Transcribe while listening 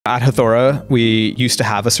At Hathora, we used to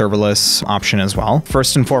have a serverless option as well.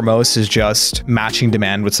 First and foremost is just matching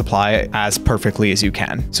demand with supply as perfectly as you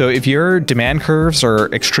can. So if your demand curves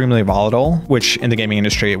are extremely volatile, which in the gaming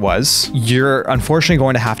industry it was, you're unfortunately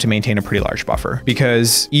going to have to maintain a pretty large buffer,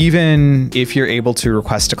 because even if you're able to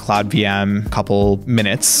request a cloud VM a couple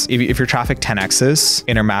minutes, if your traffic 10x's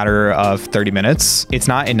in a matter of 30 minutes, it's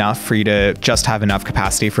not enough for you to just have enough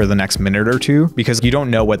capacity for the next minute or two, because you don't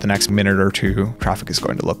know what the next minute or two traffic is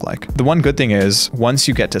going to look like. The one good thing is once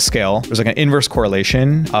you get to scale, there's like an inverse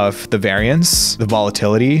correlation of the variance, the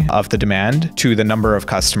volatility of the demand to the number of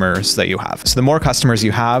customers that you have. So the more customers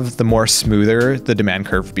you have, the more smoother the demand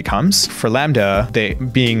curve becomes. For Lambda, they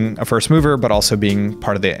being a first mover, but also being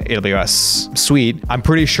part of the AWS suite, I'm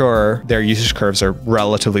pretty sure their usage curves are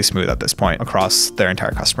relatively smooth at this point across their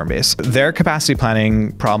entire customer base. Their capacity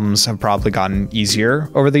planning problems have probably gotten easier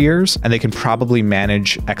over the years, and they can probably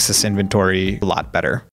manage excess inventory a lot better.